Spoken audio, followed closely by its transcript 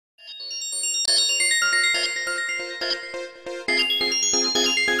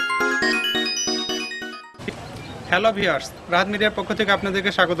Hello viewers, রাত মিডিয়ার পক্ষ থেকে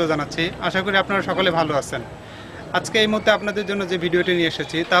আপনাদেরকে স্বাগত জানাচ্ছি। আশা করি আপনারা সকলে ভালো আছেন। আজকে এই মুহূর্তে আপনাদের জন্য যে ভিডিওটি নিয়ে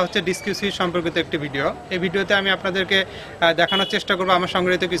এসেছি তা হচ্ছে DiSEqC সম্পর্কিত একটি ভিডিও। এই ভিডিওতে আমি আপনাদেরকে দেখানোর চেষ্টা করব আমার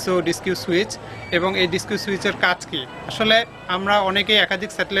সংগৃহীত কিছু DiSEq সুইচ এবং এই DiSEq সুইচের কাজ কি। আসলে আমরা অনেকেই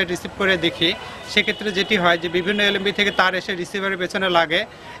একাধিক স্যাটেলাইট রিসিভ করে দেখি, সেক্ষেত্রে যেটি হয় যে বিভিন্ন এলএমবি থেকে তার এসে রিসিভারের পেছনে লাগে,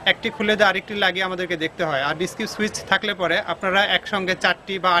 একটি খুলে দিয়ে আরেকটি লাগিয়ে আমাদেরকে দেখতে হয়। আর DiSEq সুইচ থাকলে পরে আপনারা একসঙ্গে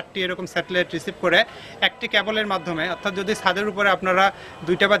 4টি বা 8টি এরকম স্যাটেলাইট রিসিভ করে একটি কেবলের মাধ্যমে, অর্থাৎ যদি ছাদের উপরে আপনারা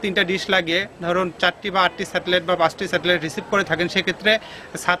 2টা বা 3টা ডিশ লাগিয়ে ধরুন 4টি বা 8টি স্যাটেলাইট বা 5টি স্যাটেলাইট রিসিভ করে থাকেন, সেক্ষেত্রে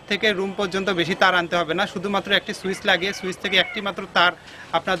ছাদ থেকে রুম পর্যন্ত বেশি তার আনতে হবে না। শুধুমাত্র একটি সুইচ লাগিয়ে সুইচ থেকে একটি মাত্র তার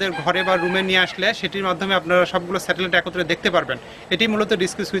আপনাদের ঘরে বা রুমে নিয়ে আসলে সেটির মাধ্যমে আপনারা সবগুলো স্যাটেলাইট একত্রে দেখতে পারবেন। এটি মূলত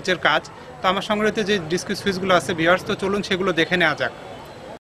DiSEq সুইচের কাজ। তো আমার সংগৃহীত যে DiSEq সুইচগুলো আছে ভিউয়ার্স, তো চলুন সেগুলো দেখে নেওয়া যাক।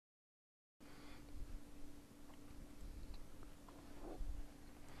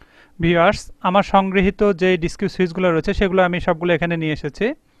 ভিউয়ার্স, আমার সংগৃহীত যে DiSEq সুইচগুলো রয়েছে সেগুলো আমি সবগুলো এখানে নিয়ে এসেছি।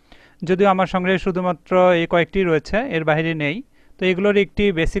 যদিও আমার সংগ্রহে শুধুমাত্র এই কয়েকটি রয়েছে, এর বাইরে নেই। তো এগুলোর একটি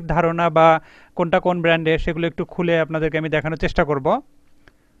বেসিক ধারণা বা কোনটা কোন ব্র্যান্ডের সেগুলো একটু খুলে আপনাদেরকে আমি দেখানোর চেষ্টা করব।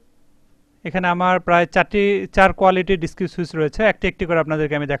 এখানে আমার প্রায় 4 কোয়ালিটির DiSEq সুইচ রয়েছে, একটি একটি করে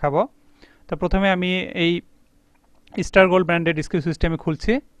আপনাদেরকে আমি দেখাবো। তো প্রথমে আমি এই স্টার গোল্ড ব্র্যান্ডের DiSEq সুইচটি আমি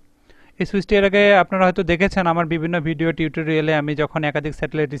খুলছি। এই সুইচটি এর আগে আপনারা হয়তো দেখেছেন আমার বিভিন্ন ভিডিও টিউটোরিয়ালে, আমি যখন একাধিক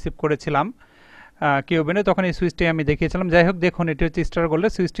স্যাটেলাইট রিসিভ করেছিলাম কিউবেনে, তখন এই সুইচটি আমি দেখিয়েছিলাম। যাই হোক, দেখুন এটি হচ্ছে স্টার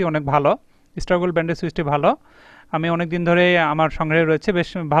গোল্ডের সুইচটি, অনেক ভালো। স্টার গোল্ড ব্র্যান্ডের সুইচটি ভালো, আমি অনেক দিন ধরে আমার সংগ্রহে রয়েছে, বেশ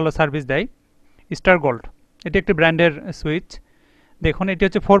ভালো সার্ভিস দেয় স্টার গোল্ড। এটি একটি ব্র্যান্ডের সুইচ। দেখুন এটি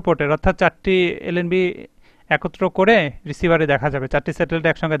হচ্ছে 4 পোর্টের, অর্থাৎ 4টি এলএনবি একত্র করে রিসিভারে দেখা যাবে, 4টি স্যাটেলাইট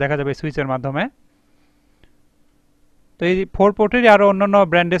একসঙ্গে দেখা যাবে সুইচের মাধ্যমে। তো এই 4 পোর্টেরই আরও অন্যান্য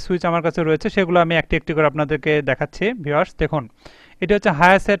ব্র্যান্ডের সুইচ আমার কাছে রয়েছে, সেগুলো আমি একটি একটি করে আপনাদেরকে দেখাচ্ছি। ভিউয়ার্স দেখুন, এটি হচ্ছে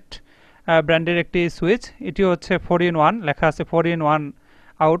হায়াসেট ব্র্যান্ডের একটি সুইচ। এটি হচ্ছে 4-in-1, লেখা আছে 4-in-1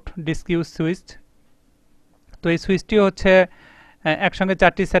 আউট DiSEq সুইচ। তো এই সুইচটি হচ্ছে একসঙ্গে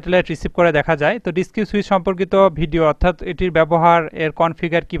 4টি স্যাটেলাইট রিসিভ করে দেখা যায়। তো DiSEq সুইচ সম্পর্কিত ভিডিও, অর্থাৎ এটির ব্যবহার, এর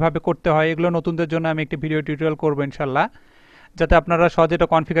কনফিগার কিভাবে করতে হয়, এগুলো নতুনদের জন্য আমি একটি ভিডিও টিউটোরিয়াল করব ইনশাল্লাহ, যাতে আপনারা সহজে এটা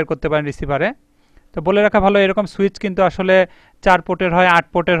কনফিগার করতে পারেন রিসিভারে। তো বলে রাখা ভালো, এরকম সুইচ কিন্তু আসলে 4 পোর্টের হয়, 8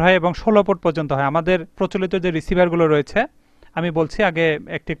 পোর্টের হয় এবং 16 পোর্ট পর্যন্ত হয়। আমাদের প্রচলিত যে রিসিভারগুলো রয়েছে, আমি বলছি আগে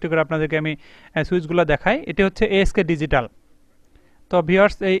একটু একটু করে আপনাদেরকে আমি সুইচগুলো দেখাই। এটি হচ্ছে ASK ডিজিটাল। তো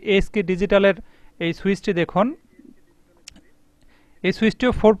ভিউয়ার্স, এই ASK ডিজিটালের এই সুইচটি দেখুন, এই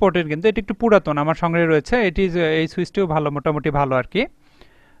সুইচটিও 4 পোর্টের, কিন্তু এটি একটু পুরাতন, আমার সংগ্রহে রয়েছে। এই সুইচটিও ভালো, মোটামুটি ভালো আর কি।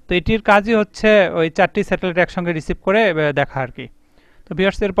 তো এটির কাজই হচ্ছে ওই 4টি স্যাটেলাইট একসঙ্গে রিসিভ করে দেখা আর কি। তো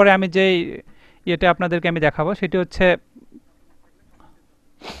ভিউয়ার্স, এরপরে আমি যেই ইয়েটা আপনাদেরকে আমি দেখাবো সেটি হচ্ছে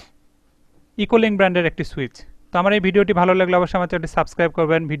ইকোলিং ব্র্যান্ডের একটি সুইচ। তো আমার এই ভিডিওটি ভালো লাগলে অবশ্যই আমার চ্যানেলটি সাবস্ক্রাইব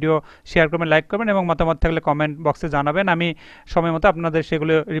করবেন, ভিডিও শেয়ার করবেন, লাইক করবেন এবং মতামত থাকলে কমেন্ট বক্সে জানাবেন। আমি সময় মতো আপনাদের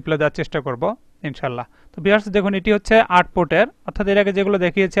সেগুলো রিপ্লাই দেওয়ার চেষ্টা করব ইনশাল্লাহ। তো ভিউয়ার্স দেখুন, এটি হচ্ছে 8 পোর্টের, অর্থাৎ এর আগে যেগুলো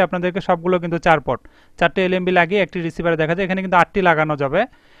দেখিয়েছি আপনাদেরকে সবগুলো কিন্তু 4 পোর্ট। 4টে এলএমবি লাগিয়ে একটি রিসিভারে দেখা যায়, এখানে কিন্তু 8টি লাগানো যাবে।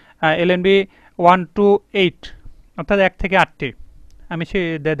 এলএমবি 1 to 8, অর্থাৎ 1 থেকে 8টি আমি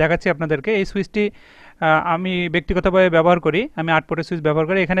দেখাচ্ছি আপনাদেরকে। এই সুইচটি আমি ব্যক্তিগতভাবে ব্যবহার করি, আমি 8 পোর্টের সুইচ ব্যবহার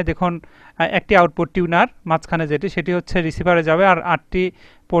করি। এখানে দেখুন একটি আউটপুট টিউনার মাঝখানে সেটি হচ্ছে রিসিভারে যাবে, আর 8টি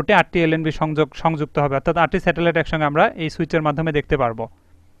পোর্টে 8টি এলএনবি সংযুক্ত হবে, অর্থাৎ 8টি স্যাটেলাইট একসঙ্গে আমরা এই সুইচের মাধ্যমে দেখতে পারবো।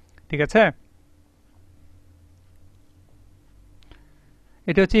 ঠিক আছে,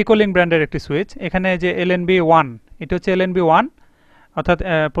 এটি হচ্ছে ইকোলিং ব্র্যান্ডের একটি সুইচ। এখানে যে এলএনবি 1, এটি হচ্ছে এলএনবি 1, অর্থাৎ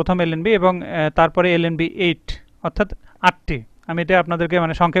প্রথম এলএনবি, এবং তারপরে এলএনবি 8, অর্থাৎ 8টি। আমি এটা আপনাদেরকে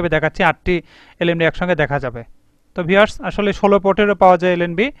মানে সংক্ষেপে দেখাচ্ছি, 8টি এলএনবি একসঙ্গে দেখা যাবে। তো ভিউয়ার্স, আসলে 16 পোর্টেরও পাওয়া যায়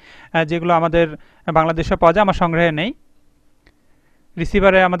এলএনবি, যেগুলো আমাদের বাংলাদেশে পাওয়া যায়, আমার সংগ্রহে নেই।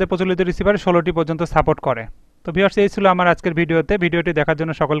 রিসিভারে, আমাদের প্রচলিত রিসিভারে 16টি পর্যন্ত সাপোর্ট করে। তো ভিউয়ার্স, এই ছিল আমার আজকের ভিডিওতে। ভিডিওটি দেখার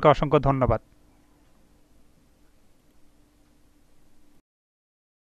জন্য সকলকে অসংখ্য ধন্যবাদ।